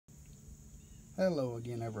Hello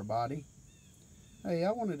again, everybody. Hey,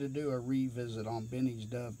 I wanted to do a revisit on Benny's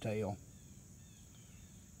Dovetail.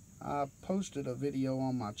 I posted a video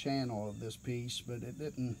on my channel of this piece, but it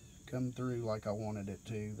didn't come through like I wanted it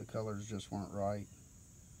to. The colors just weren't right.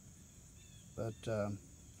 But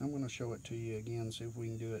I'm going to show it to you again, see if we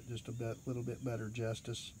can do it just a little bit better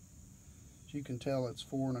justice. As you can tell, it's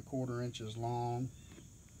 4 1/4 inches long,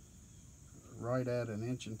 right at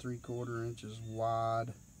 1 3/4 inches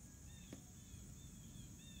wide.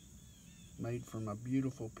 Made from a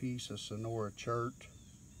beautiful piece of Sonora chert.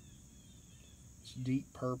 It's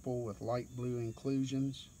deep purple with light blue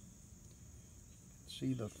inclusions.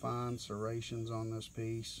 See the fine serrations on this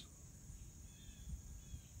piece.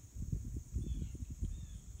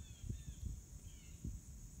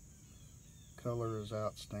 Color is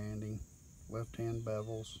outstanding. Left-hand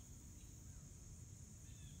bevels.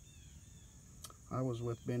 I was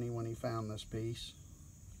with Benny when he found this piece.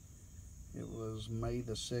 It was May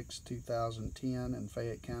the 6th, 2010 in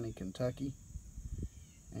Fayette County, Kentucky.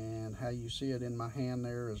 And how you see it in my hand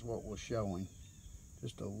there is what was showing.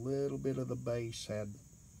 Just a little bit of the base had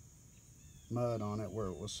mud on it where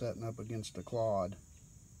it was setting up against the clod.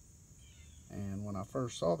 And when I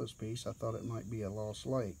first saw this piece, I thought it might be a lost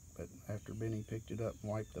lake. But after Benny picked it up and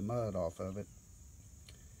wiped the mud off of it,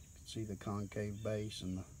 you can see the concave base,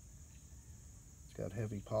 and it's got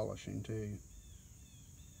heavy polishing too.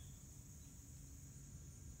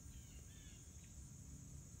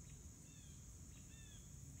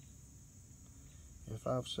 If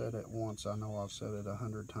I've said it once, I know I've said it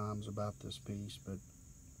 100 times about this piece, but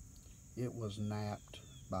it was napped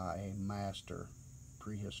by a master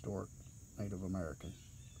prehistoric Native American.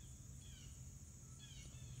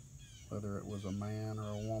 Whether it was a man or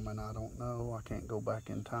a woman, I don't know. I can't go back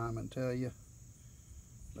in time and tell you.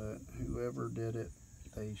 But whoever did it,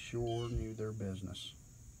 they sure knew their business.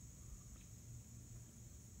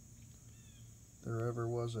 If there ever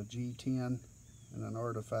was a G10 and an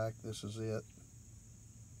artifact, this is it.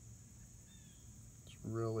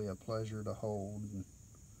 Really a pleasure to hold, and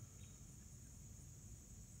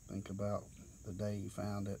think about the day he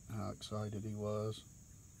found it, how excited he was.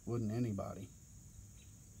 Wouldn't anybody.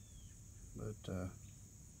 But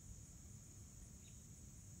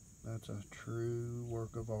that's a true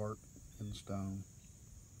work of art in stone.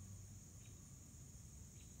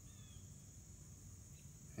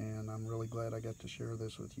 And I'm really glad I got to share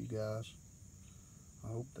this with you guys. I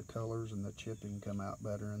hope the colors and the chipping come out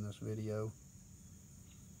better in this video.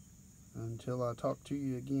 Until I talk to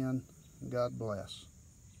you again, God bless.